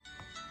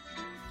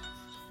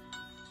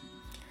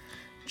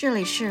这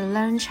里是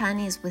Learn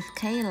Chinese with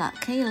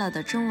Kayla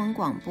的中文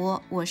广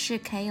播，我是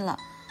Kayla，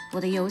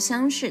 我的邮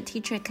箱是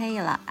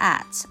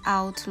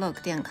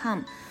teacherkayla@outlook.com。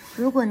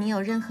如果你有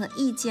任何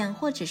意见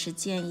或者是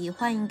建议，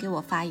欢迎给我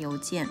发邮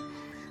件。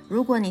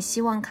如果你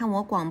希望看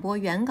我广播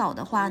原稿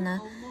的话呢，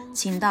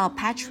请到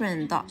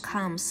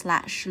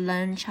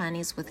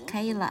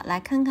patreon.com/learnchinesewithkayla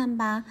来看看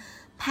吧。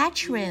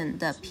Patreon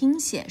的拼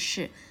写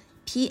是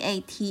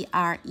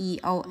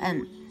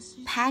Patreon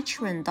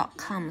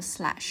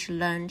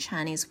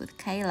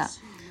patreon.com/learnchinesewithkayla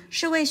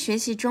是为学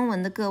习中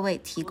文的各位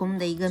提供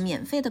的一个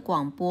免费的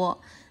广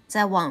播，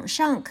在网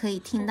上可以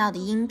听到的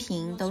音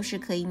频都是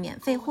可以免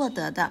费获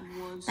得的，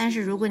但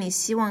是如果你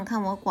希望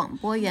看我广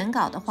播原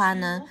稿的话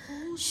呢，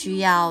需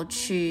要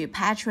去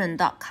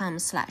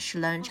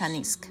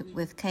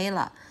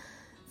patreon.com/learnchinesewithkayla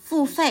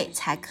付费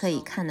才可以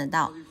看得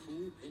到。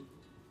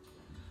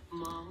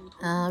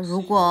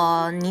如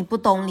果你不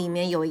懂里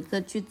面有一个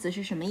句子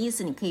是什么意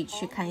思，你可以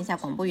去看一下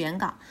广播原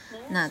稿，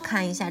那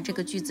看一下这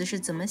个句子是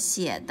怎么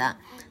写的，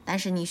但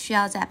是你需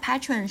要在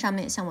Patreon 上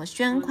面向我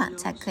捐款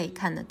才可以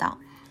看得到。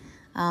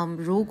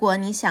如果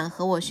你想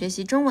和我学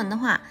习中文的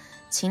话，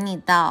请你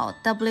到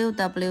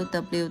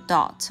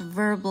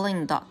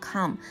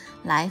www.verbling.com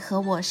来和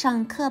我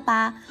上课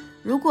吧。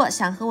如果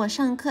想和我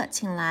上课，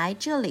请来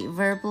这里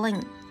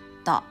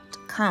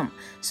verbling.com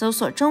搜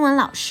索中文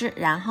老师，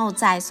然后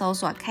再搜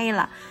索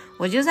Kayla，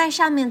 我就在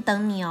上面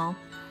等你哦。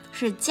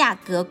是价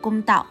格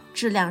公道、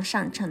质量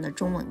上乘的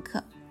中文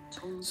课，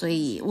所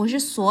以我是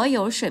所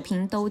有水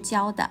平都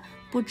教的，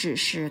不只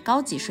是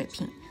高级水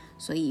平，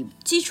所以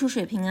基础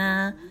水平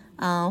啊，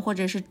或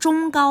者是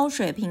中高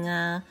水平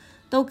啊，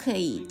都可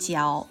以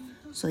教。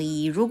所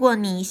以如果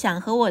你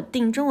想和我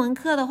订中文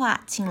课的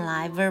话，请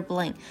来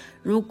Verbling。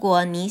 如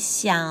果你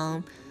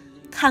想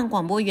看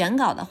广播原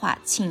稿的话，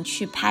请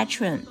去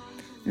Patreon。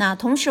 那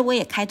同时我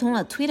也开通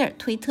了 Twitter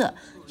推特，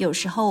有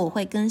时候我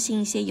会更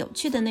新一些有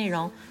趣的内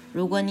容，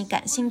如果你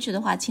感兴趣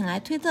的话，请来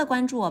推特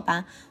关注我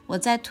吧。我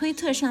在推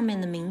特上面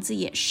的名字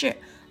也是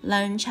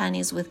Learn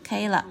Chinese with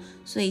Kayla，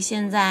 所以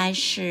现在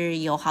是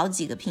有好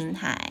几个平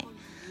台，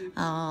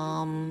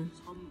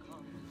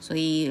所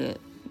以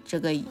这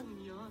个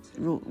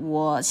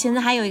我现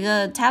在还有一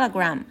个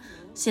Telegram，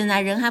 现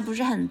在人还不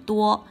是很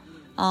多，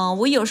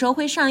我有时候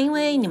会上，因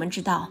为你们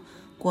知道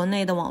国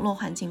内的网络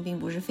环境并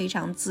不是非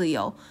常自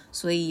由，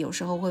所以有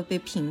时候会被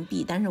屏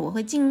蔽，但是我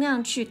会尽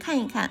量去看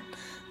一看。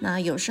那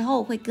有时候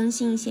我会更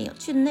新一些有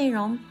趣的内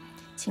容，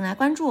请来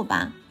关注我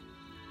吧。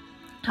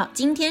好，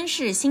今天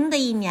是新的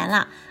一年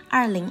了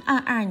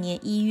，2022年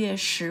1月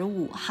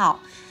15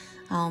号。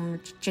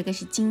这个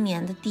是今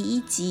年的第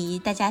1集，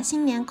大家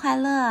新年快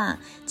乐。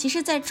其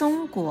实在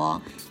中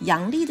国，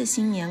阳历的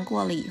新年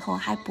过了以后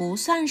还不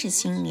算是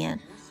新年，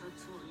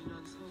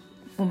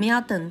我们要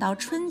等到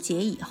春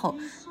节以后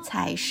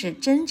才是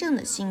真正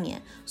的新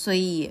年，所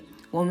以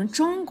我们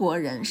中国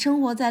人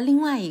生活在另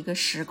外一个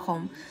时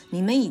空，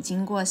你们已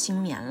经过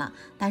新年了，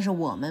但是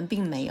我们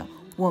并没有，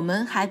我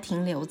们还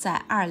停留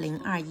在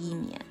2021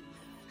年，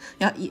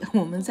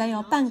我们再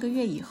要半个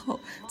月以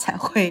后才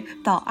会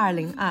到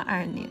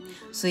2022年，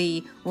所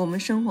以我们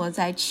生活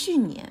在去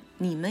年，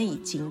你们已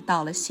经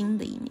到了新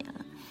的一年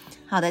了。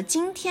好的，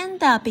今天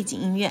的背景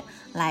音乐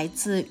来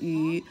自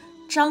于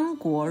张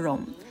国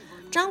荣。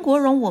张国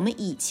荣我们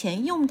以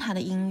前用他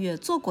的音乐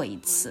做过一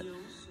次，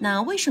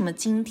那为什么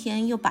今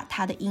天又把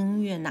他的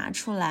音乐拿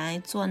出来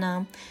做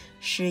呢？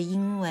是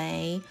因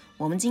为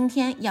我们今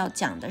天要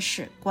讲的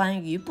是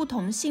关于不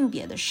同性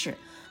别的事，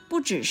不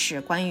只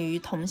是关于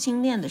同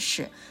性恋的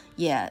事，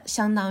也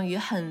相当于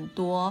很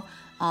多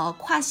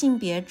跨性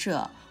别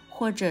者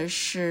或者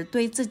是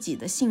对自己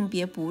的性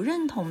别不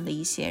认同的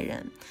一些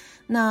人。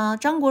那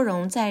张国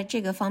荣在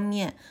这个方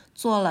面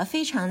做了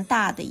非常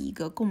大的一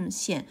个贡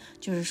献，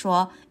就是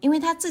说因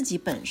为他自己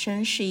本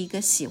身是一个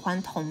喜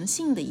欢同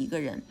性的一个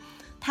人，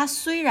他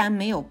虽然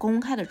没有公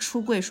开的出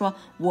柜说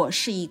我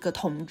是一个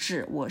同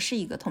志，我是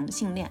一个同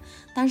性恋，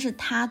但是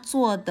他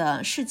做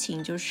的事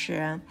情就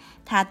是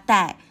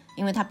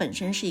因为他本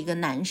身是一个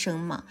男生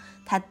嘛，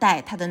他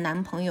带他的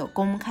男朋友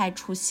公开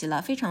出席了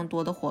非常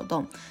多的活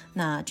动。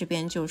那这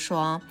边就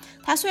说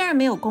他虽然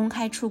没有公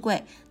开出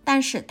柜，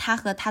但是他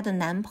和他的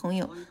男朋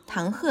友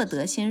唐鹤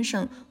德先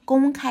生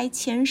公开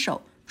牵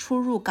手出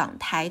入港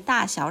台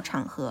大小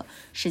场合，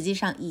实际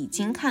上已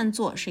经看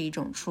作是一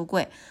种出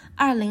柜。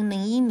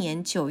2001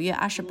年9月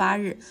28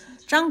日，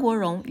张国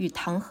荣与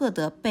唐鹤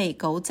德被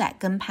狗仔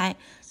跟拍，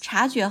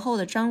察觉后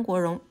的张国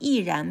荣毅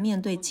然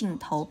面对镜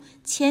头，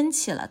牵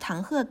起了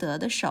唐鹤德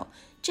的手。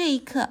这一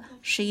刻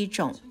是一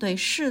种对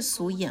世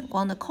俗眼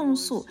光的控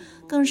诉，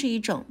更是一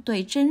种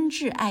对真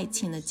挚爱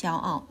情的骄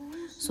傲。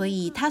所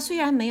以她虽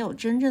然没有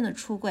真正的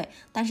出柜，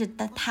但是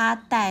她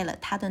带了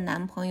她的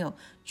男朋友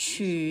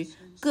去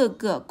各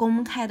个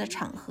公开的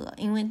场合，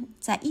因为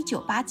在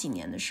1980几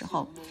年的时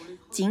候，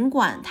尽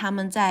管他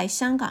们在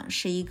香港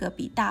是一个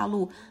比大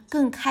陆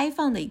更开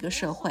放的一个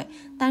社会，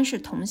但是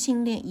同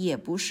性恋也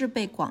不是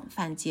被广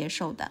泛接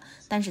受的。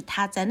但是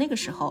他在那个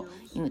时候，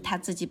因为他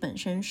自己本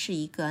身是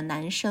一个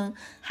男生，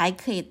还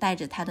可以带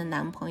着他的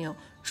男朋友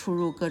出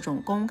入各种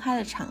公开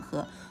的场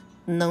合，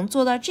能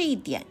做到这一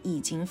点已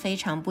经非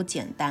常不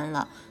简单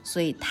了，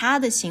所以他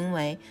的行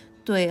为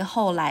对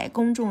后来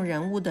公众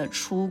人物的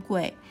出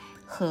柜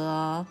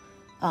和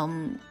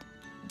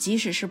即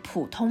使是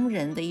普通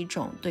人的一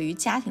种对于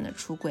家庭的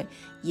出柜，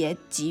也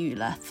给予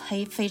了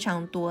非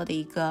常多的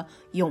一个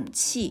勇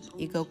气，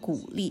一个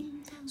鼓励。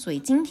所以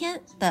今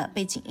天的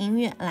背景音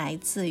乐来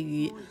自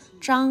于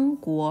张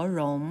国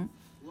荣。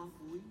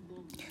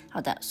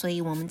好的，所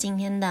以我们今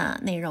天的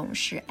内容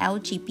是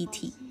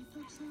LGBT。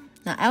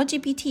 那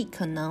LGBT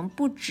可能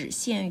不只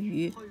限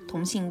于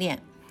同性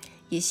恋，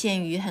也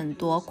限于很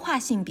多跨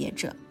性别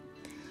者。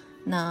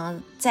那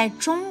在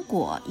中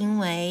国，因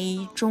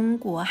为中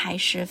国还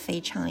是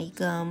非常一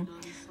个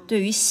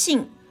对于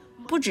性，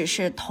不只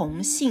是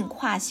同性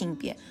跨性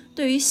别，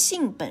对于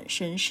性本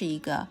身是一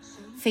个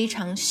非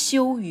常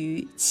羞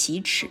于启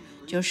齿，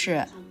就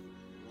是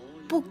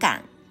不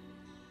敢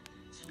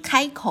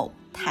开口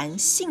谈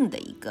性的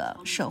一个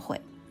社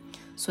会。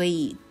所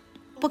以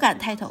不敢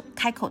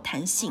开口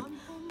谈性，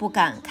不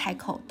敢开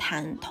口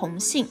谈同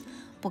性，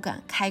不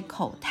敢开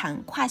口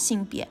谈跨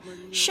性别，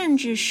甚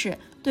至是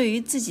对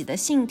于自己的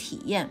性体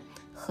验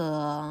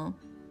和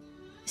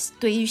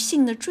对于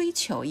性的追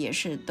求也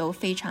是都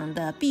非常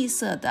的闭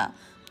塞的，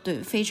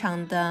对，非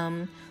常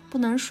的不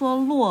能说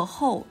落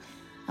后，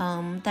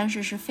但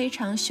是是非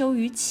常羞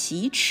于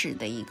启齿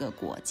的一个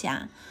国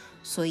家。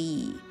所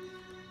以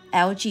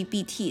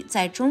LGBT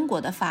在中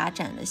国的发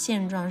展的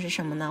现状是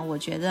什么呢？我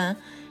觉得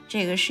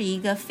这个是一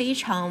个非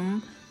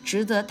常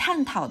值得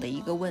探讨的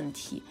一个问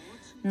题。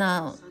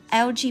那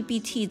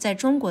LGBT 在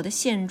中国的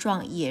现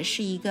状也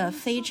是一个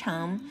非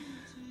常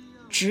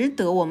值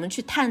得我们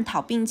去探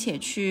讨，并且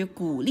去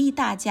鼓励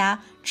大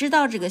家知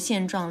道这个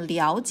现状，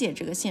了解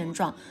这个现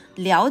状，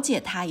了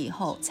解它以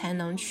后才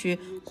能去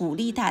鼓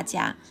励大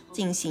家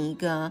进行一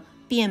个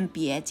辨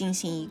别，进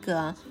行一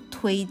个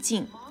推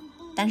进。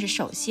但是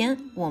首先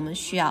我们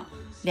需要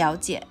了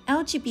解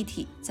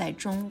LGBT 在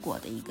中国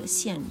的一个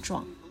现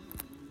状。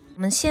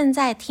我们现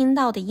在听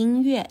到的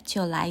音乐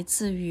就来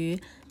自于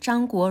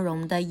张国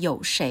荣的《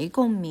有谁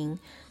共鸣》。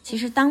其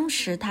实当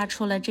时他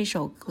出了这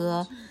首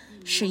歌，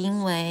是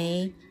因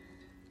为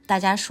大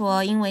家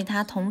说，因为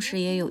他同时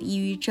也有抑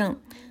郁症，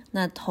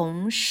那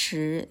同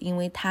时因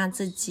为他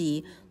自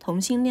己同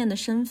性恋的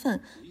身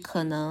份，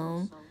可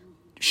能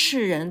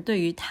世人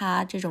对于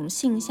他这种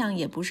性向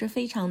也不是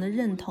非常的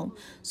认同，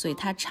所以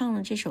他唱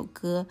了这首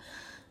歌。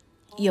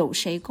有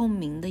谁共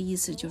鸣的意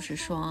思就是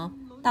说，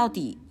到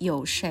底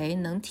有谁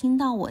能听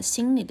到我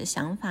心里的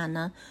想法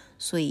呢？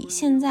所以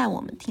现在我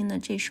们听的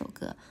这首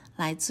歌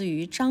来自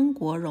于张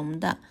国荣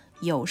的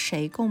《有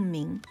谁共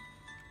鸣》。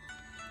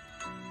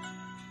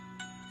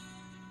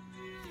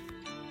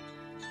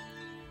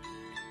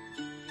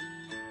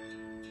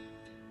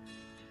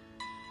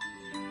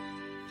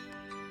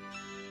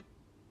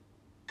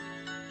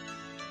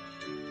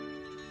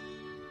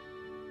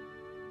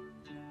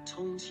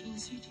從前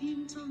是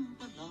天真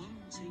不冷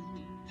靜，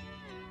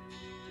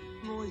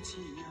愛自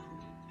由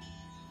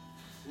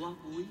或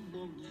會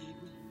茫然，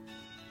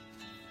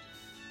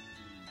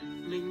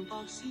明白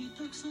是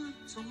得失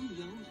總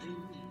有定，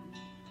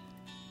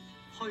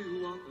虛或流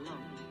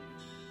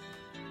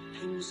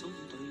輕鬆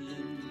對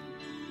應，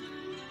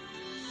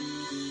孤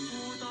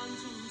單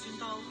中戰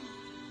鬥，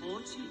可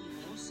知我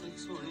實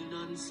在難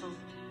受，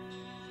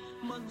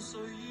問誰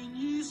願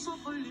意失去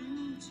了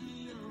自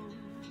由，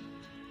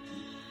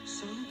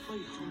想退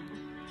後，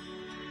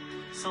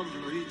心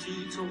裏之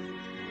中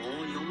我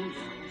擁有，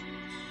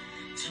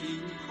前去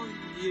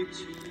亦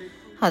全力。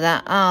好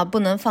的不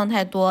能放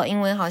太多，因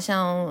为好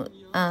像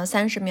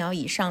30秒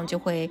以上就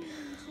会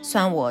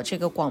算我这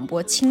个广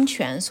播侵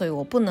权，所以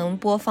我不能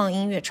播放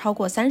音乐超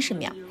过30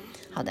秒。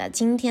好的，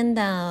今天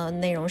的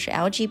内容是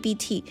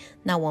LGBT，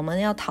 那我们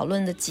要讨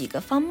论的几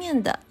个方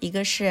面的，一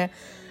个是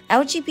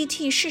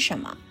LGBT 是什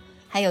么，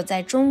还有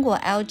在中国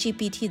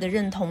LGBT 的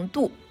认同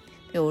度，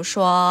比如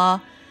说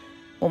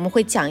我们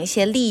会讲一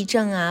些例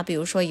证啊，比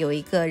如说有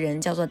一个人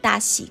叫做大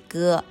喜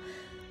哥，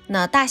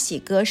那大喜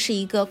哥是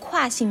一个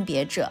跨性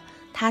别者，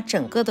他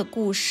整个的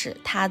故事，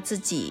他自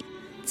己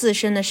自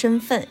身的身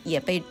份也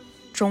被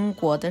中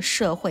国的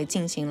社会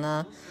进行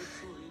了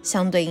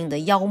相对应的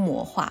妖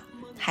魔化，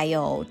还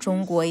有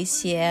中国一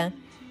些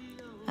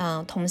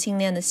同性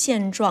恋的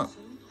现状，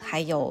还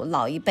有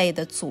老一辈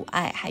的阻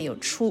碍，还有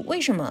为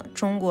什么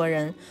中国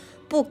人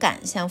不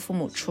敢向父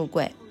母出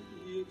柜，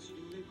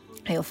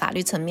还有法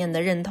律层面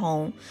的认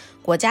同，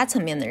国家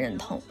层面的认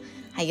同，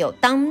还有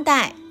当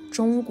代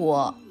中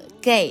国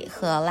gay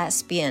和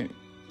lesbian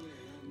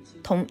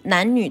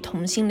男女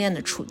同性恋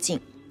的处境。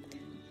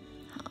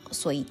好，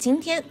所以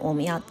今天我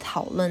们要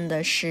讨论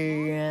的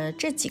是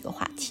这几个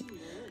话题。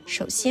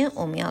首先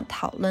我们要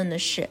讨论的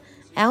是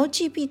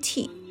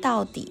LGBT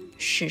到底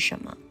是什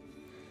么。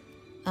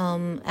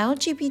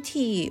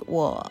LGBT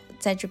我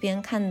在这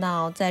边看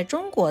到在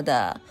中国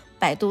的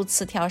百度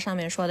词条上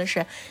面说的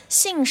是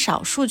性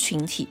少数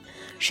群体，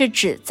是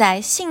指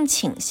在性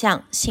倾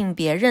向、性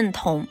别认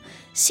同、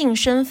性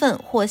身份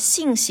或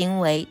性行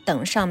为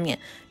等上面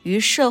与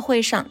社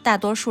会上大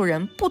多数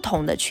人不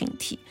同的群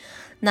体。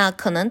那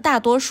可能大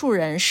多数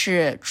人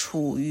是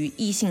处于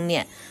异性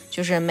恋，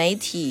就是媒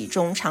体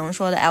中常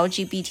说的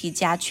LGBT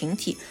加群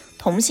体，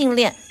同性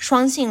恋、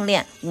双性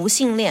恋、无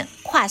性恋、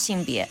跨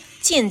性别、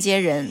间接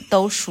人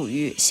都属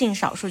于性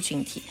少数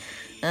群体。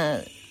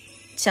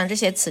像这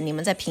些词你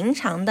们在平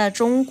常的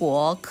中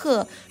文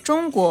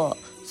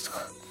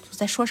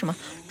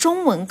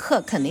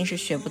课肯定是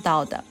学不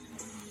到的，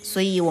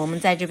所以我们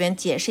在这边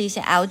解释一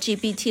下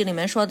LGBT 里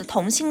面说的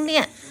同性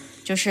恋，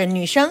就是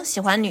女生喜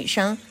欢女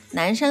生，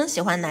男生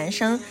喜欢男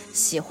生，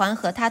喜欢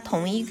和他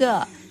同一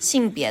个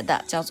性别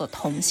的叫做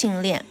同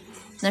性恋。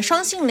那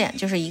双性恋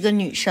就是一个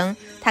女生，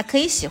她可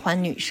以喜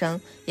欢女生，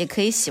也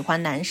可以喜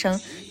欢男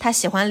生，她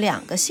喜欢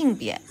两个性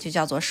别，就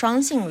叫做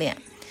双性恋。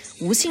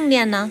无性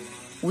恋呢？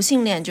无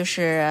性恋就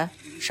是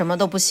什么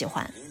都不喜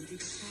欢，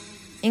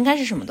应该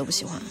是什么都不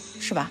喜欢，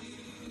是吧？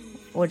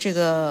我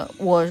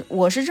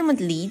是这么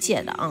理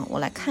解的啊，我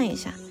来看一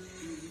下，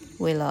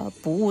为了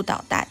不误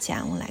导大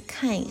家，我来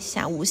看一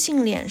下无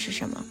性恋是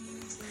什么。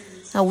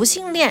无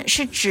性恋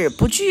是指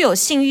不具有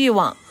性欲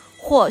望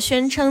或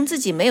宣称自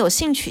己没有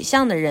性取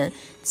向的人，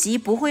即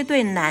不会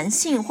对男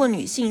性或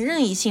女性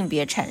任意性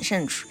别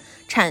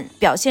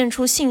表现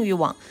出性欲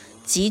望，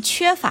即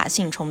缺乏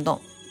性冲动。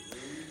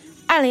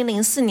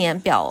2004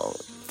年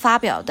发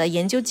表的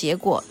研究结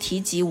果提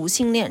及无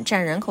性恋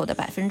占人口的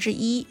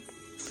 1%，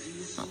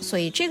所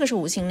以这个是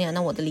无性恋。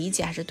那我的理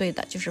解还是对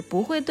的，就是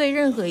不会对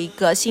任何一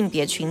个性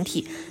别群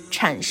体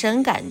产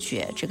生感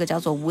觉，这个叫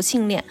做无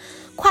性恋。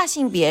跨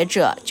性别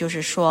者就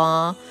是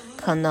说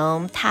可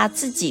能他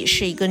自己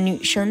是一个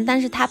女生，但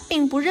是他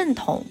并不认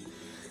同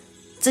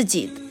自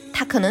己，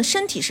他可能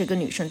身体是个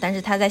女生，但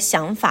是他在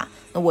想法，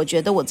我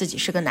觉得我自己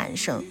是个男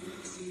生，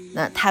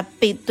那他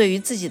对于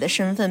自己的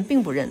身份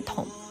并不认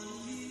同。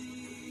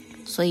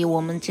所以我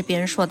们这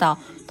边说到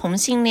同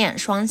性恋、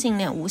双性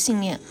恋、无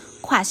性恋、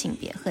跨性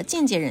别和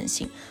间接人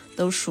性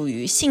都属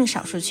于性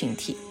少数群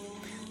体。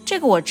这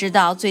个我知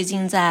道，最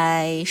近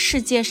在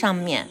世界上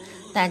面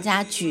大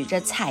家举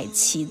着彩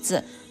旗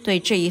子，对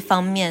这一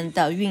方面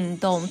的运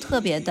动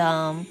特别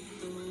的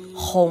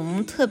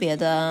红，特别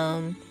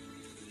的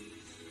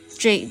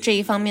这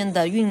一方面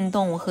的运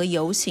动和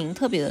游行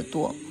特别的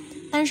多。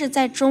但是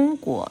在中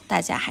国大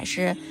家还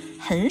是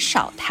很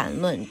少谈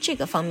论这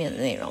个方面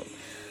的内容。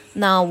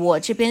那我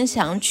这边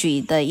想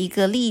举的一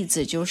个例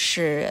子就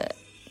是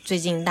最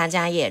近大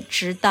家也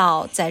知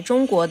道，在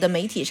中国的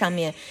媒体上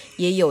面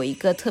也有一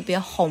个特别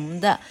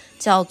红的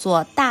叫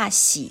做大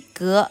喜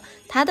哥，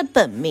他的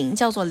本名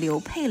叫做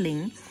刘佩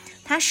林，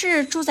他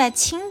是住在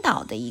青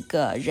岛的一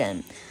个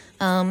人。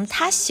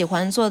他喜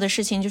欢做的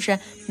事情就是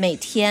每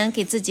天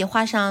给自己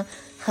画上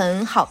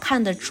很好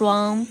看的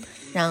妆，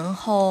然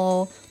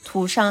后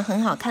涂上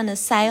很好看的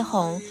腮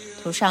红，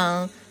涂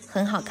上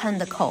很好看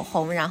的口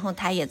红，然后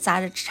他也扎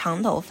着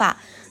长头发。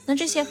那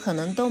这些可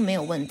能都没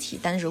有问题，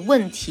但是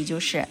问题就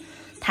是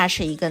他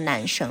是一个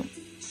男生，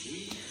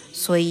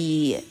所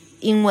以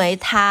因为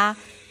他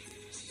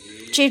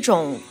这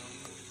种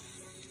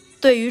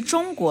对于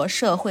中国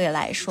社会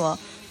来说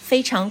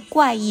非常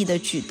怪异的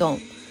举动，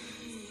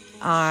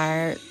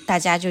而大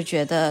家就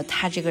觉得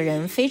他这个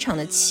人非常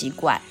的奇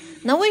怪。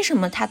那为什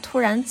么他突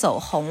然走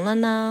红了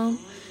呢？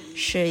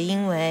是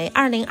因为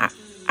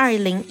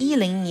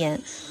2010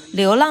年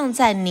流浪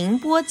在宁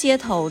波街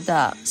头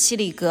的犀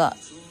利哥，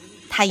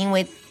他因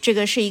为这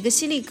个是一个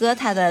犀利哥，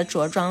他的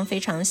着装非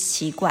常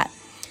奇怪。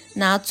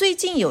那最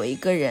近有一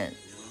个人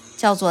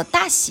叫做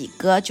大喜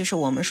哥，就是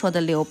我们说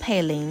的刘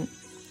佩林，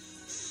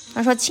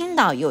他说青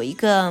岛有一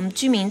个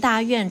居民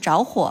大院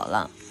着火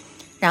了，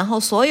然后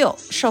所有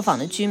受访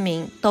的居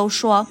民都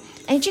说，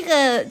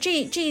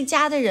这一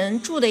家的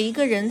人住的一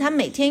个人，他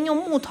每天用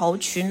木头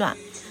取暖，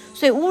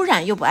所以污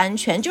染又不安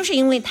全，就是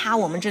因为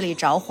我们这里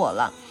着火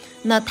了。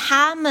那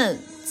他们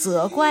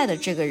责怪的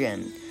这个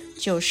人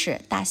就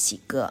是大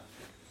喜哥。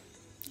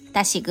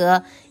大喜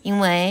哥因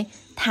为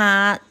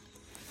他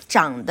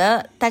长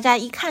得大家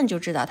一看就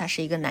知道他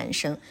是一个男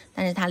生，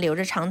但是他留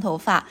着长头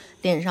发，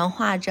脸上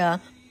画着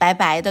白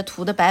白的，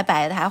涂的白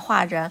白的，还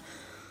画着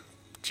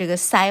这个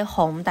腮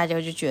红，大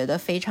家就觉得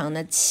非常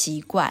的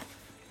奇怪。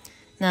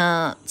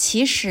那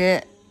其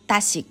实大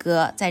喜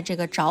哥在这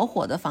个着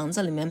火的房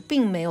子里面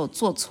并没有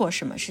做错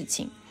什么事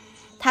情，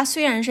他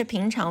虽然是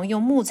平常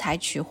用木材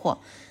取火，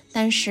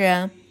但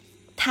是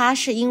他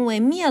是因为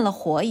灭了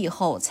火以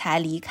后才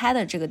离开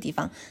了这个地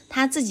方，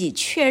他自己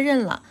确认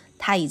了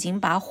他已经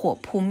把火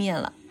扑灭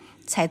了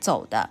才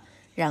走的。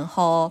然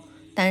后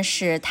但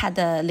是他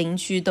的邻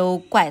居都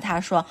怪他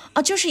说，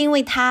就是因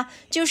为他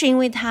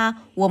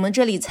我们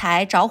这里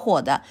才着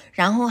火的，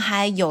然后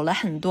还有了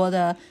很多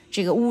的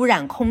这个污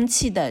染空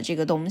气的这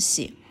个东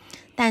西。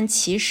但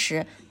其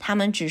实他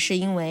们只是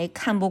因为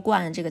看不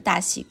惯这个大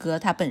喜哥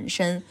他本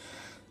身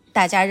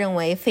大家认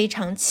为非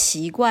常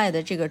奇怪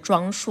的这个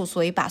装束，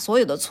所以把所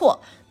有的错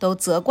都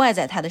责怪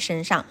在他的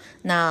身上。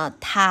那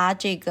他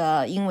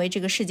因为这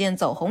个事件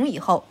走红以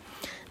后，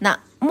那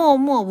默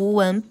默无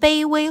闻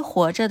卑微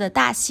活着的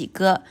大喜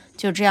哥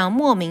就这样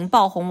莫名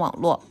爆红网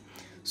络。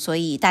所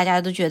以大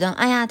家都觉得，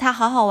哎呀，他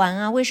好好玩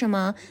啊，为什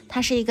么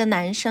他是一个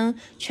男生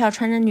却要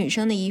穿着女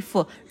生的衣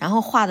服，然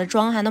后化的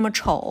妆还那么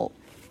丑？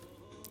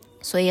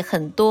所以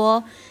很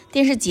多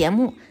电视节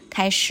目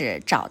开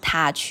始找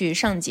他去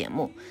上节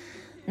目。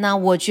那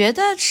我觉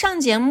得上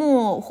节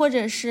目或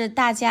者是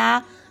大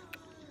家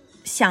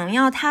想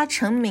要他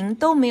成名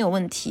都没有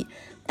问题，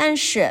但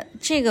是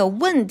这个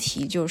问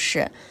题就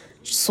是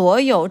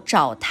所有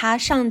找他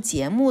上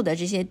节目的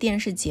这些电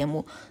视节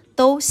目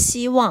都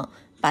希望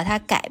把它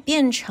改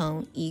变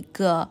成一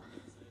个，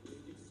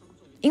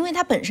因为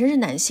他本身是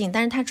男性，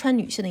但是他穿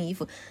女性的衣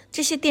服，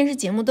这些电视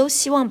节目都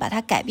希望把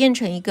它改变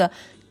成一个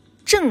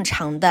正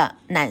常的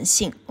男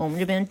性。我们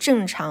这边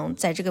正常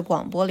在这个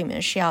广播里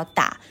面是要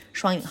打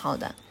双引号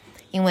的，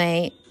因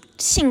为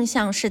性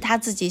向是他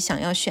自己想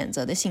要选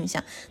择的性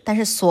向，但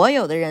是所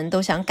有的人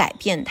都想改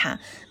变他。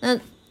那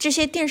这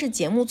些电视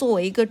节目作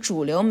为一个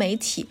主流媒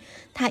体，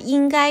它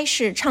应该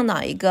是倡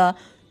导一个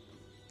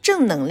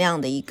正能量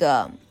的一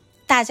个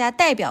大家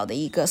代表的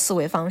一个思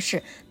维方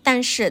式，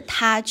但是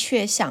他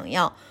却想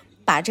要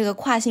把这个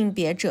跨性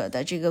别者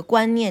的这个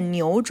观念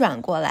扭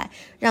转过来，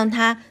让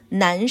他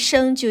男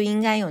生就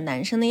应该有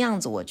男生的样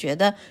子。我觉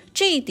得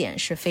这一点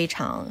是非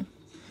常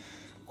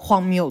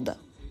荒谬的。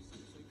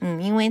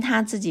因为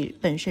他自己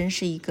本身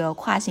是一个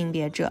跨性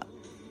别者，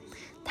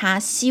他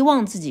希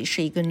望自己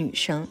是一个女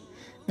生。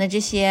那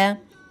这些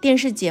电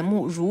视节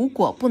目如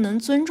果不能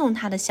尊重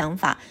他的想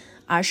法，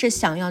而是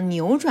想要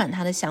扭转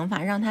他的想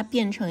法，让他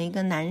变成一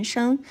个男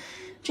生，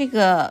这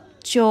个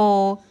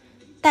就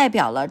代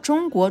表了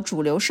中国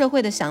主流社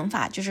会的想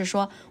法，就是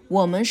说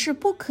我们是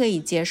不可以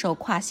接受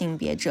跨性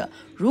别者。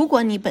如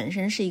果你本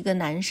身是一个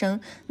男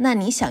生，那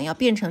你想要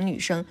变成女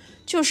生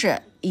就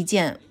是一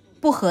件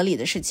不合理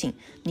的事情。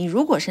你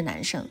如果是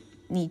男生，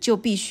你就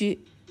必须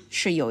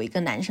是有一个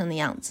男生的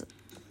样子。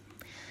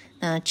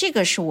这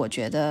个是我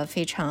觉得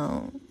非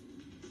常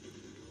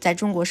在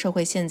中国社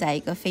会现在一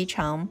个非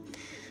常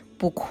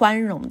不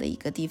宽容的一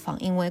个地方，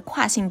因为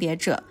跨性别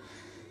者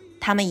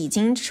他们已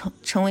经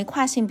成为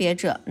跨性别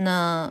者，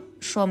那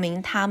说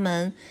明他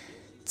们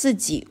自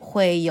己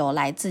会有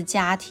来自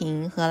家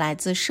庭和来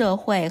自社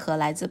会和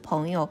来自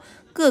朋友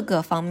各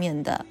个方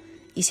面的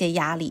一些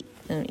压力。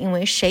因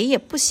为谁也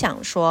不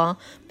想说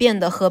变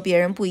得和别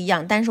人不一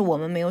样，但是我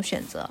们没有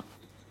选择，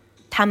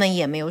他们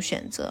也没有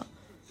选择。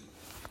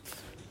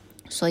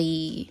所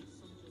以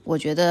我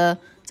觉得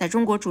在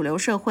中国主流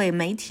社会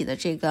媒体的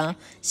这个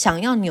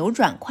想要扭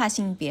转跨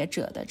性别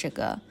者的这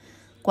个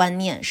观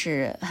念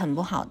是很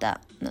不好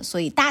的。那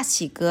所以大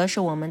喜哥是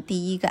我们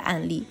第一个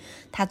案例，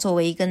他作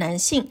为一个男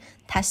性，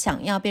他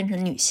想要变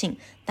成女性，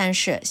但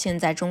是现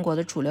在中国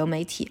的主流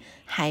媒体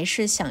还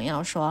是想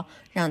要说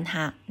让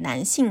他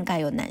男性该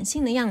有男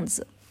性的样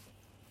子。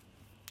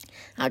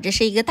好，这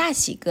是一个大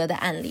喜哥的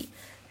案例。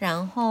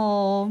然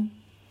后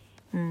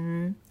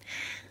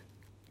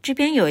这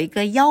边有一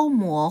个妖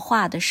魔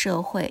化的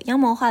社会，妖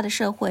魔化的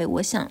社会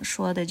我想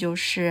说的就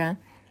是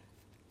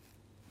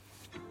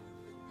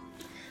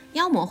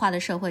妖魔化的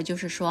社会就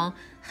是说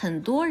很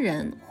多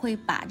人会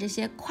把这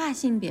些跨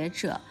性别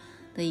者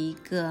的一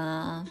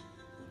个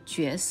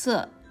角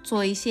色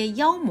做一些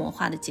妖魔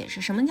化的解释。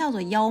什么叫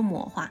做妖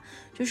魔化？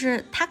就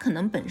是他可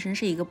能本身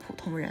是一个普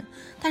通人，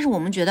但是我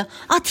们觉得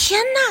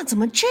天哪，怎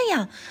么这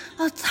样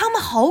他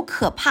们好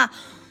可怕，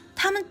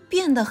他们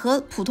变得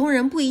和普通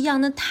人不一样，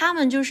那他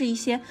们就是一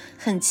些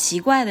很奇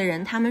怪的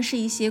人，他们是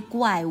一些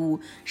怪物，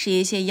是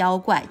一些妖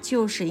怪，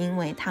就是因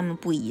为他们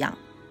不一样。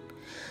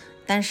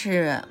但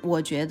是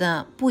我觉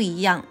得不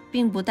一样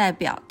并不代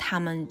表他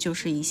们就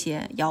是一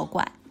些妖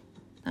怪。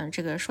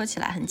这个说起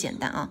来很简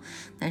单啊，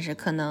但是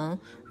可能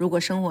如果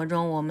生活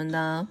中我们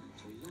的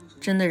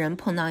真的人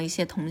碰到一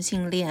些同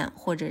性恋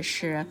或者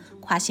是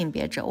跨性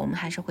别者，我们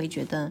还是会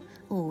觉得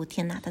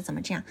天哪，他怎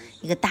么这样，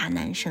一个大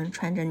男生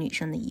穿着女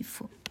生的衣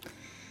服。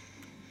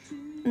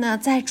那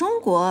在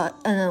中国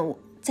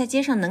在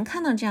街上能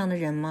看到这样的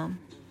人吗？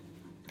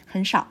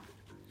很少。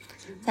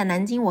在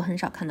南京我很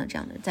少看到这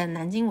样的人，在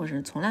南京我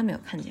是从来没有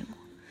看见过。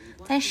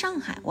在上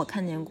海我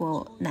看见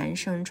过男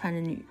生穿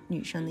着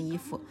女生的衣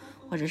服，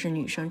或者是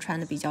女生穿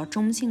的比较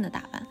中性的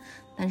打扮，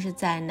但是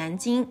在南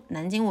京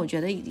我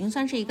觉得已经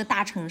算是一个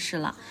大城市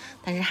了，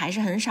但是还是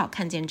很少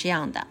看见这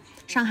样的。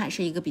上海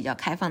是一个比较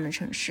开放的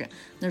城市，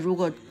那如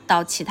果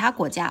到其他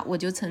国家，我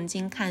就曾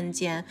经看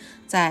见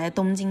在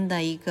东京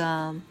的一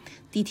个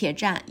地铁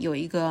站有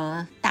一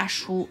个大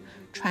叔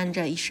穿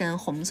着一身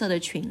红色的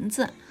裙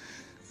子。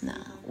那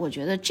我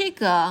觉得这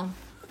个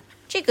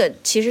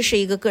其实是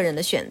一个个人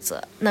的选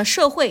择。那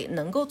社会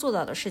能够做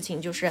到的事情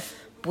就是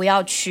不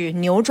要去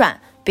扭转，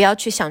不要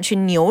去想去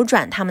扭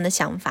转他们的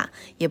想法，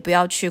也不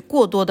要去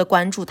过多的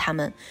关注他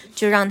们，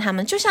就让他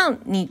们，就像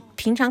你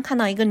平常看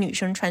到一个女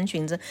生穿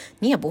裙子，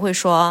你也不会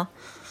说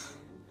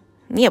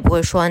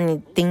你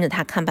盯着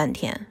她看半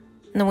天。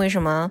那为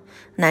什么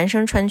男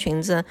生穿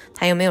裙子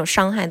他又没有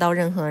伤害到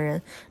任何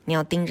人，你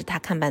要盯着他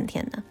看半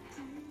天呢？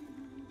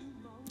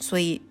所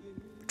以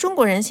中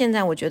国人现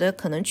在我觉得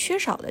可能缺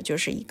少的就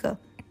是一个，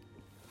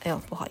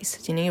不好意思，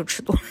今天又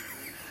吃多了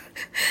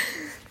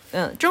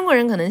中国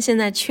人可能现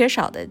在缺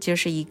少的就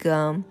是一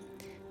个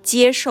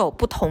接受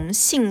不同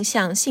性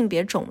向、性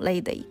别种类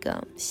的一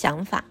个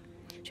想法，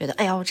觉得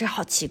哎呦这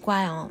好奇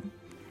怪哦，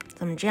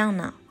怎么这样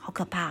呢？好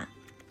可怕。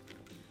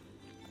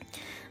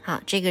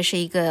好，这个是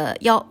一个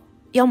妖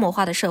魔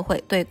化的社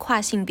会对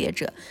跨性别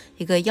者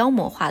一个妖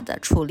魔化的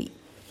处理。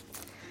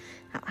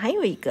好，还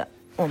有一个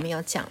我们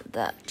要讲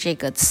的这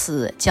个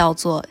词叫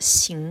做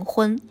行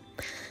婚。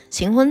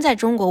行婚在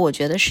中国我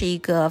觉得是一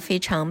个非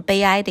常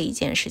悲哀的一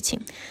件事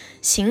情。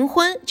行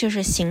婚就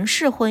是形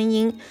式婚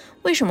姻，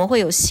为什么会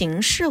有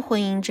形式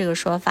婚姻这个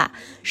说法？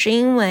是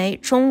因为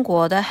中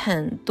国的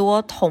很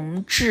多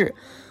同志，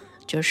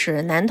就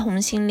是男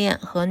同性恋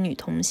和女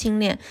同性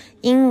恋，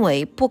因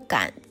为不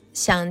敢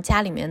向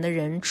家里面的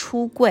人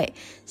出柜，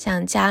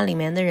向家里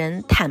面的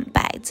人坦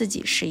白自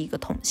己是一个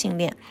同性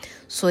恋，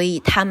所以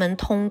他们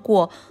通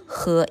过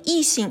和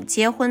异性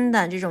结婚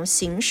的这种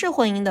形式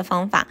婚姻的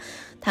方法，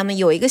他们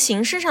有一个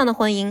形式上的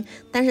婚姻，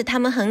但是他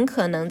们很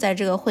可能在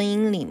这个婚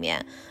姻里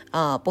面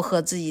不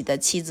和自己的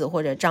妻子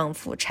或者丈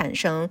夫产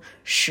生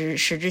实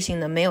质性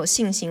的没有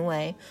性行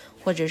为，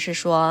或者是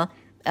说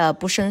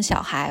不生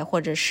小孩，或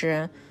者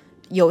是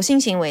有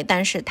性行为，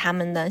但是他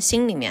们的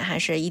心里面还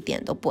是一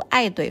点都不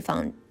爱对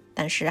方，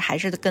但是还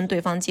是跟对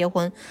方结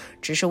婚，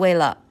只是为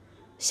了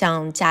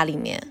向家里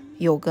面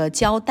有个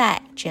交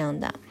代这样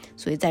的。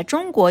所以在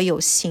中国有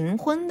行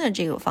婚的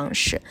这个方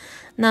式。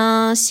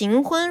那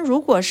行婚如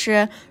果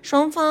是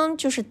双方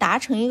就是达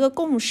成一个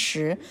共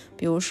识，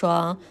比如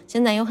说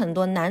现在有很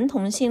多男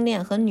同性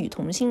恋和女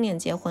同性恋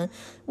结婚，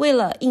为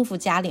了应付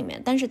家里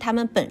面，但是他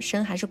们本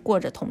身还是过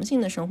着同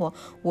性的生活，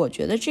我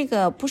觉得这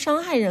个不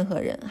伤害任何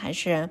人，还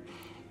是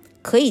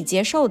可以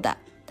接受的。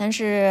但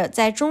是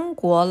在中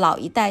国老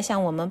一代，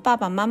像我们爸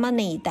爸妈妈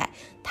那一代，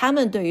他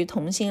们对于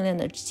同性恋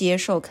的接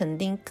受肯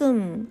定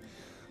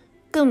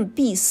更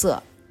闭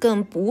塞，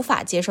更无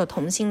法接受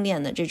同性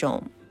恋的这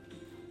种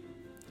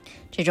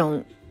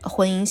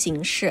婚姻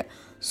形式，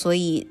所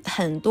以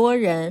很多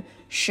人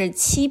是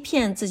欺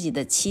骗自己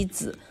的妻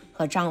子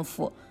和丈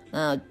夫，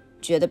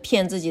觉得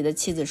骗自己的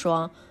妻子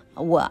说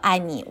我爱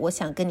你，我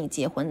想跟你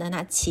结婚，但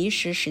他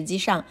实际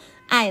上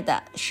爱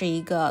的是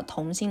一个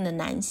同性的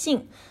男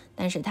性，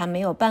但是他没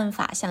有办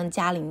法向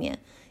家里面，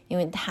因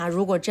为他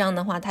如果这样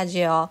的话，他就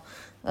要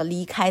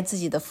离开自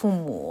己的父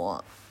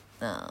母，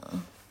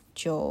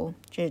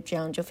这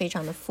样就非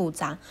常的复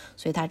杂，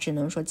所以他只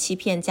能说欺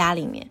骗家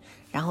里面，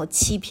然后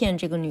欺骗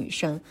这个女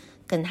生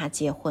跟他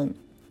结婚。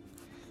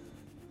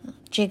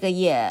这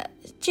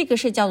个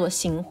是叫做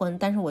行婚，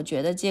但是我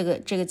觉得这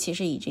个其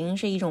实已经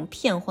是一种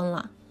骗婚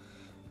了。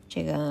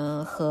这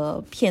个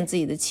和骗自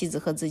己的妻子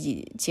和自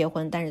己结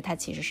婚，但是他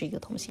其实是一个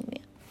同性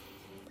恋。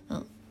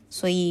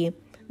所以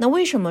那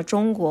为什么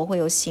中国会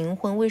有行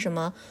婚？为什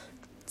么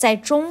在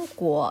中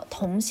国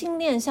同性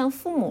恋向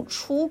父母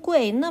出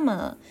柜那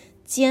么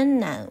艰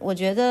难？我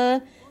觉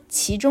得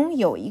其中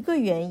有一个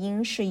原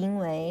因是因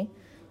为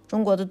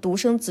中国的独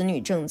生子女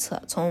政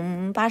策，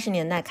从80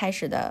年代开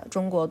始的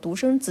中国独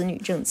生子女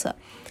政策，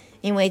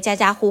因为家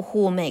家户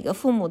户每个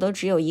父母都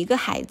只有一个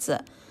孩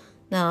子，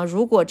那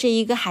如果这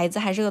一个孩子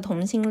还是个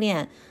同性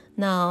恋，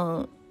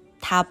那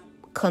他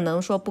可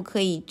能说不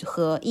可以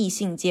和异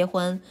性结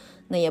婚，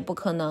那也不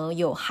可能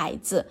有孩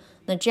子，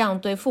那这样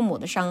对父母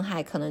的伤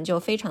害可能就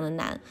非常的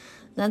难。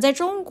那在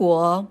中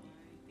国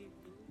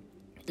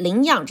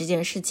领养这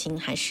件事情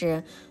还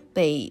是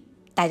被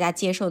大家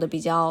接受的比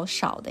较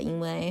少的，因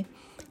为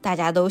大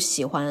家都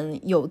喜欢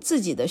有自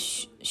己的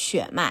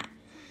血脉，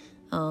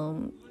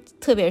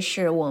特别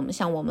是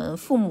像我们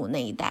父母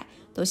那一代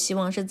都希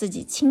望是自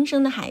己亲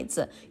生的孩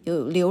子，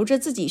有流着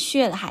自己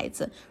血的孩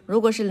子，如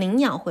果是领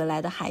养回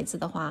来的孩子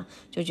的话，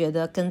就觉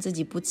得跟自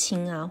己不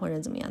亲啊或者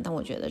怎么样。但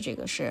我觉得这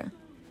个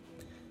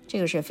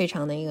是非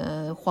常的一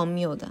个荒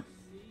谬的，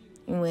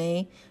因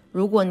为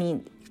如果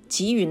你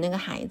给予那个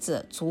孩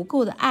子足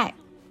够的爱，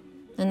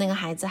那个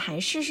孩子还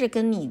是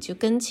跟你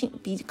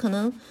可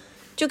能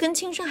就跟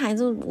亲生孩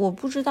子，我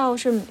不知道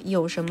是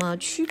有什么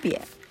区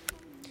别。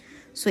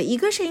所以一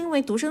个是因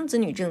为独生子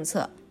女政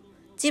策，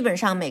基本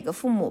上每个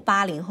父母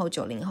80后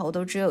90后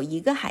都只有一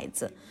个孩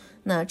子，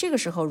那这个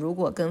时候如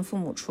果跟父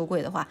母出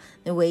柜的话，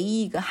那唯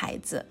一一个孩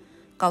子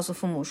告诉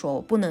父母说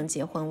我不能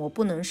结婚，我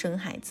不能生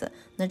孩子，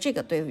那这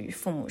个对于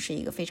父母是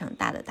一个非常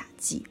大的打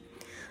击。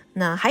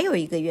那还有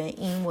一个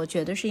原因，我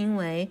觉得是因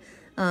为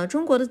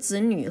中国的子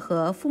女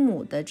和父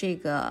母的这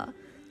个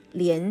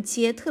连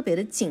接特别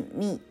的紧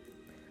密，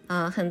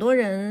很多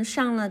人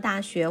上了大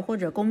学或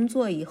者工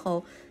作以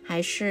后，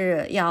还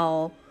是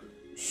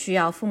需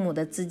要父母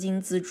的资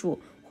金资助，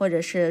或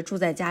者是住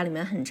在家里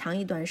面很长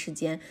一段时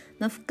间，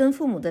那跟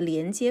父母的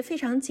连接非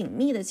常紧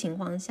密的情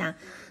况下，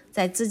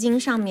在资金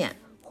上面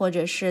或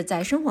者是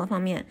在生活方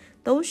面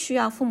都需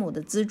要父母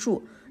的资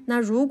助。那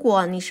如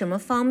果你什么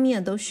方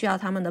面都需要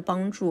他们的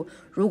帮助，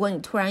如果你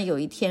突然有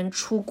一天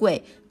出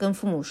柜跟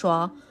父母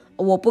说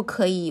我不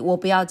可以，我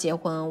不要结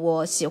婚，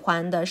我喜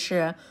欢的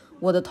是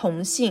我的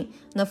同性，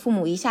那父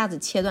母一下子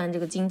切断这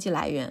个经济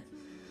来源，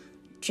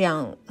这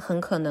样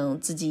很可能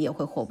自己也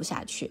会活不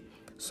下去。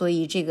所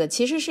以这个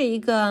其实是一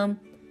个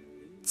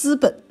资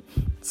本，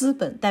资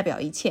本代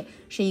表一切，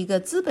是一个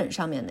资本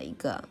上面的一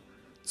个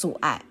阻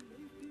碍，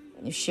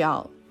你需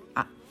要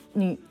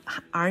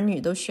儿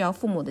女都需要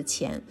父母的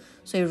钱，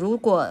所以如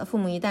果父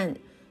母一旦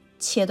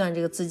切断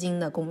这个资金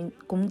的供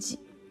给，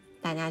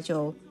大家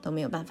就都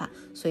没有办法。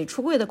所以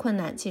出柜的困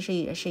难其实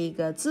也是一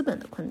个资本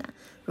的困难，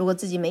如果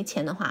自己没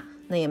钱的话，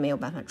那也没有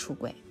办法出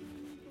柜。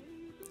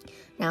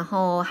然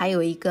后还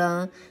有一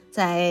个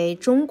在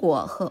中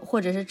国或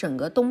者是整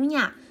个东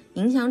亚，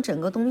影响整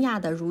个东亚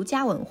的儒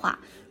家文化，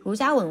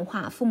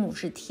父母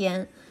是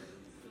天，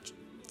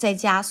在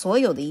家所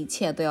有的一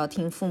切都要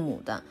听父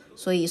母的，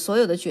所以所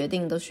有的决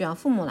定都需要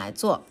父母来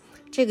做，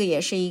这个也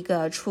是一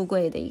个出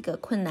柜的一个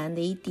困难的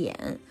一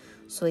点。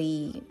所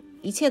以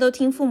一切都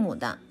听父母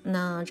的，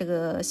那这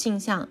个性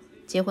向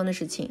结婚的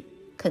事情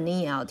肯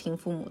定也要听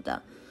父母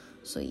的，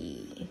所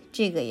以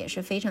这个也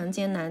是非常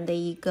艰难的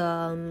一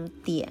个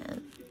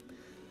点。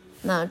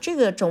那这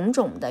个种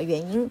种的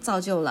原因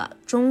造就了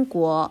中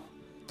国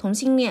同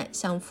性恋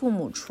向父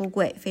母出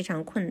柜非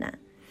常困难，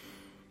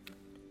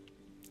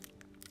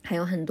还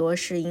有很多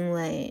是因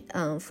为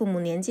父母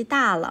年纪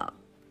大了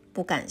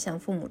不敢向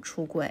父母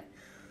出柜。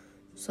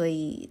所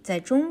以在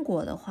中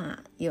国的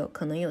话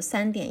可能有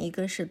3点，一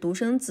个是独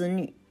生子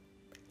女，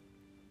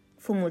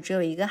父母只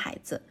有一个孩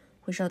子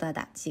会受到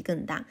打击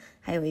更大，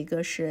还有一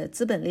个是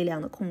资本力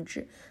量的控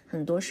制，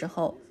很多时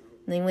候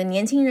因为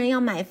年轻人要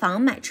买房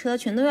买车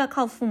全都要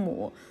靠父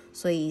母，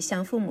所以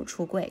向父母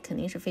出柜肯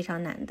定是非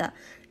常难的。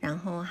然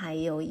后还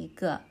有一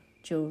个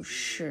就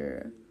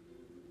是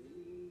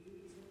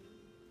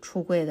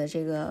出柜的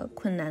这个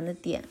困难的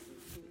点。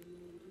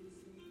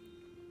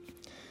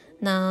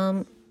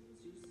那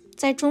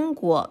在中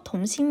国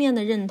同性恋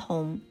的认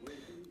同，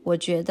我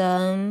觉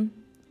得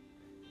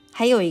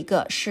还有一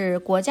个是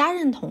国家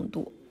认同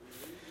度。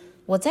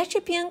我在这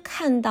边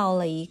看到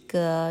了一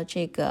个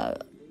这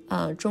个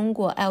中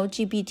国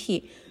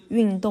LGBT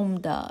运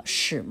动的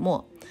始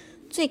末，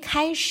最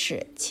开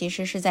始其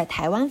实是在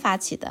台湾发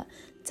起的，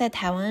在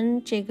台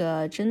湾这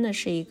个真的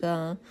是一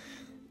个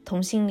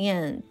同性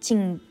恋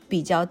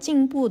比较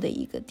进步的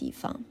一个地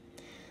方。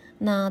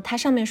那它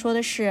上面说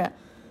的是，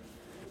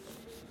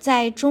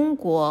在中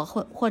国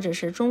或者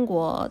是中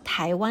国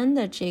台湾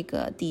的这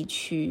个地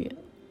区，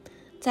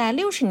在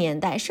60年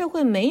代社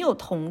会没有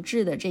同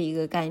志的这一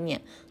个概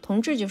念，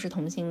同志就是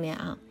同性恋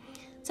啊。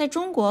在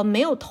中国没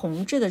有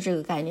同志的这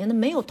个概念，那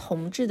没有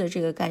同志的这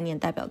个概念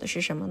代表的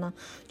是什么呢？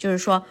就是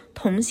说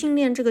同性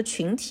恋这个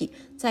群体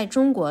在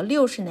中国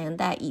60年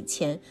代以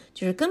前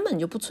就是根本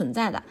就不存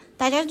在的，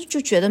大家就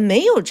觉得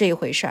没有这一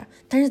回事儿。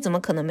但是怎么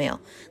可能没有？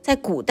在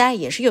古代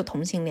也是有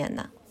同性恋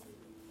的，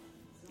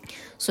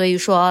所以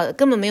说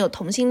根本没有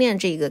同性恋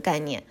这个概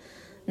念。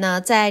那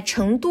在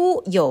成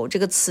都有这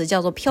个词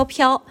叫做飘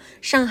飘，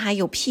上海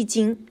有屁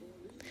精，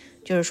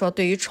就是说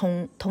对于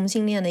同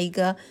性恋的一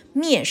个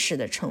蔑视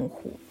的称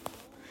呼。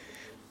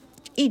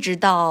一直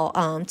到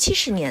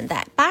70年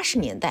代80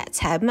年代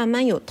才慢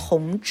慢有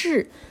同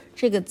志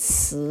这个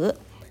词，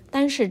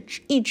但是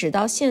一直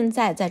到现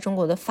在在中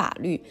国的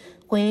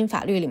婚姻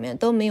法律里面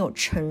都没有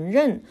承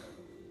认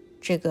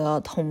这个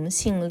同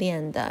性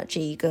恋的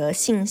这一个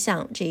性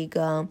向，这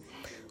个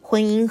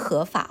婚姻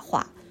合法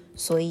化。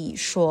所以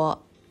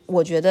说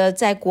我觉得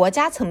在国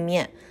家层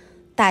面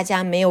大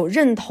家没有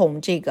认同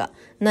这个，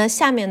那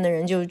下面的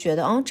人就觉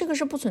得这个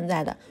是不存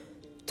在的，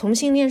同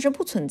性恋是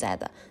不存在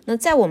的，那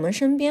在我们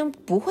身边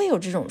不会有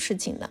这种事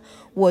情的。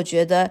我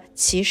觉得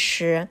其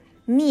实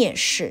蔑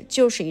视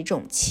就是一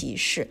种歧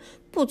视，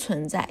不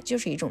存在就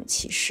是一种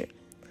歧视。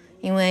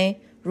因为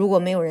如果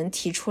没有人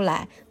提出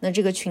来，那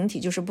这个群体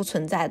就是不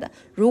存在的。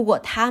如果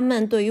他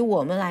们对于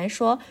我们来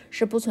说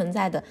是不存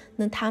在的，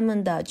那他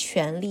们的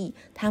权利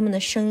他们的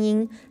声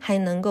音还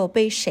能够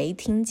被谁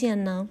听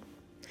见呢？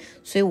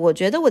所以我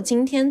觉得我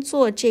今天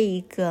做这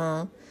一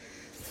个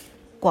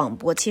广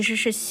播其实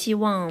是希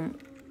望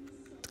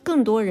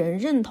更多人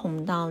认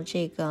同到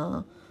这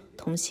个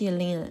同性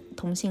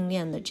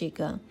恋的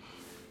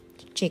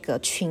这个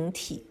群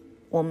体。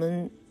我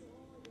们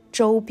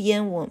周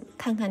边我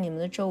看看你们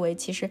的周围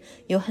其实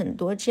有很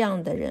多这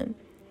样的人，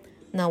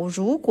那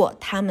如果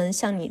他们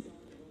向你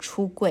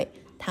出柜，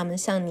他们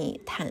向你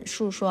阐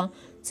述说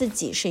自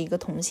己是一个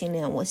同性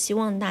恋，我希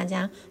望大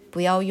家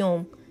不要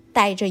用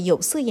戴着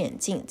有色眼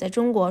镜。在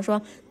中国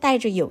说戴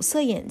着有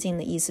色眼镜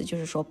的意思就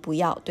是说不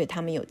要对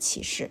他们有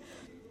歧视，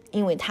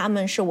因为他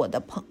们是我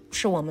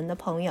们的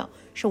朋友，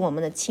是我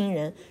们的亲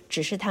人，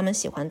只是他们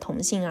喜欢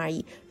同性而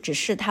已，只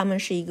是他们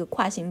是一个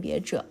跨性别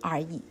者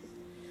而已。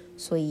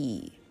所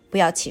以不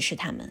要歧视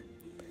他们，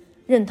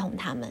认同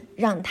他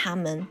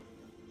们，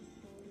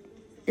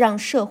让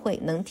社会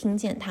能听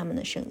见他们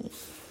的声音。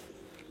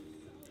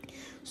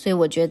所以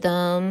我觉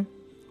得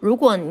如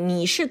果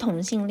你是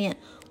同性恋，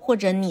或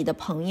者你的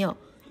朋友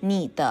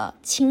你的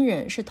亲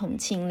人是同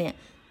性恋，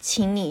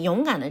请你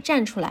勇敢地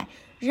站出来，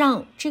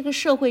让这个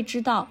社会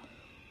知道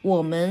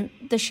我们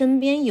的身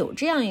边有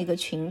这样一个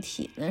群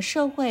体，那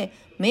社会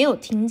没有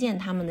听见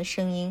他们的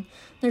声音。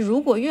那如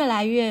果越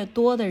来越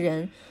多的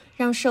人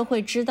让社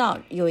会知道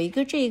有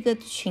这个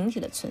群体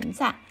的存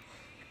在，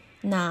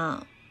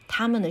那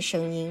他们的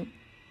声音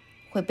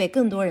会被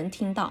更多人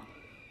听到。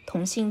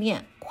同性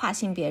恋、跨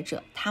性别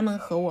者，他们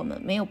和我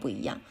们没有不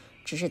一样，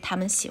只是他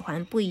们喜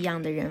欢不一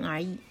样的人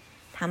而已，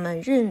他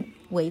们认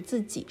为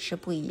自己是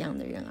不一样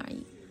的人而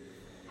已。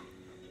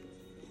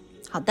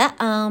好的，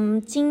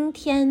今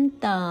天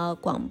的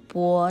广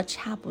播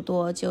差不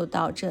多就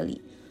到这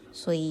里。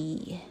所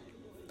以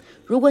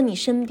如果你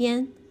身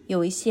边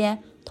有一些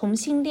同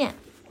性恋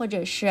或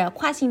者是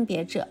跨性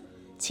别者，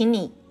请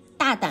你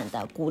大胆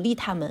的鼓励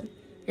他们，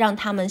让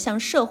他们向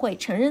社会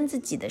承认自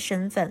己的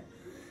身份。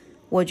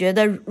我觉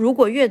得如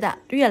果越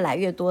来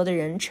越多的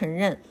人承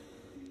认，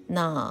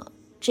那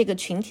这个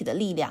群体的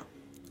力量，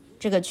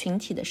这个群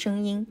体的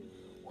声音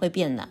会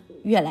变得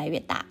越来越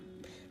大。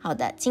好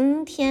的，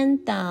今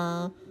天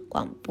的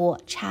广播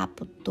差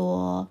不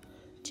多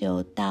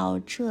就到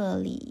这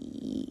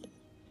里。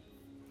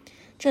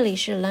这里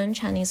是 Learn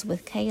Chinese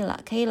with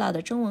Kayla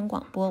的中文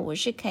广播，我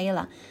是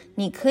Kayla。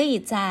你可以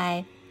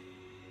在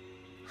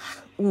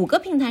5个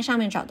平台上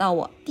面找到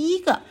我。第一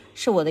个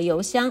是我的邮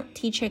箱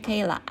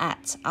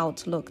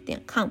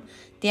teacherkayla@outlook.com，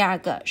 第二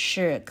个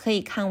是可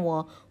以看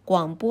我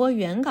广播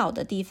原稿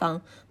的地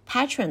方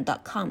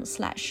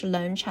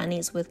patreon.com/learn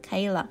Chinese with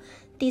Kayla，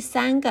 第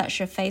三个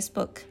是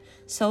Facebook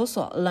搜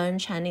索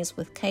Learn Chinese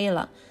with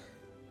Kayla，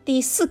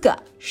 第四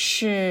个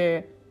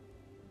是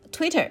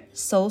Twitter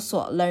搜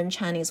索 Learn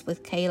Chinese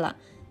with Kayla，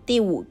 第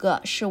五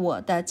个是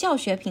我的教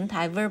学平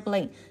台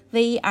Verbling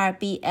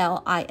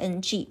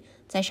VERBLING，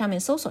在上面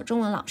搜索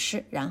中文老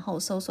师，然后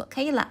搜索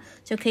Kayla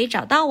就可以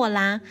找到我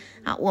啦。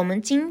好，我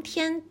们今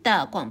天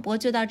的广播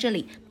就到这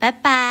里，拜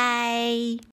拜。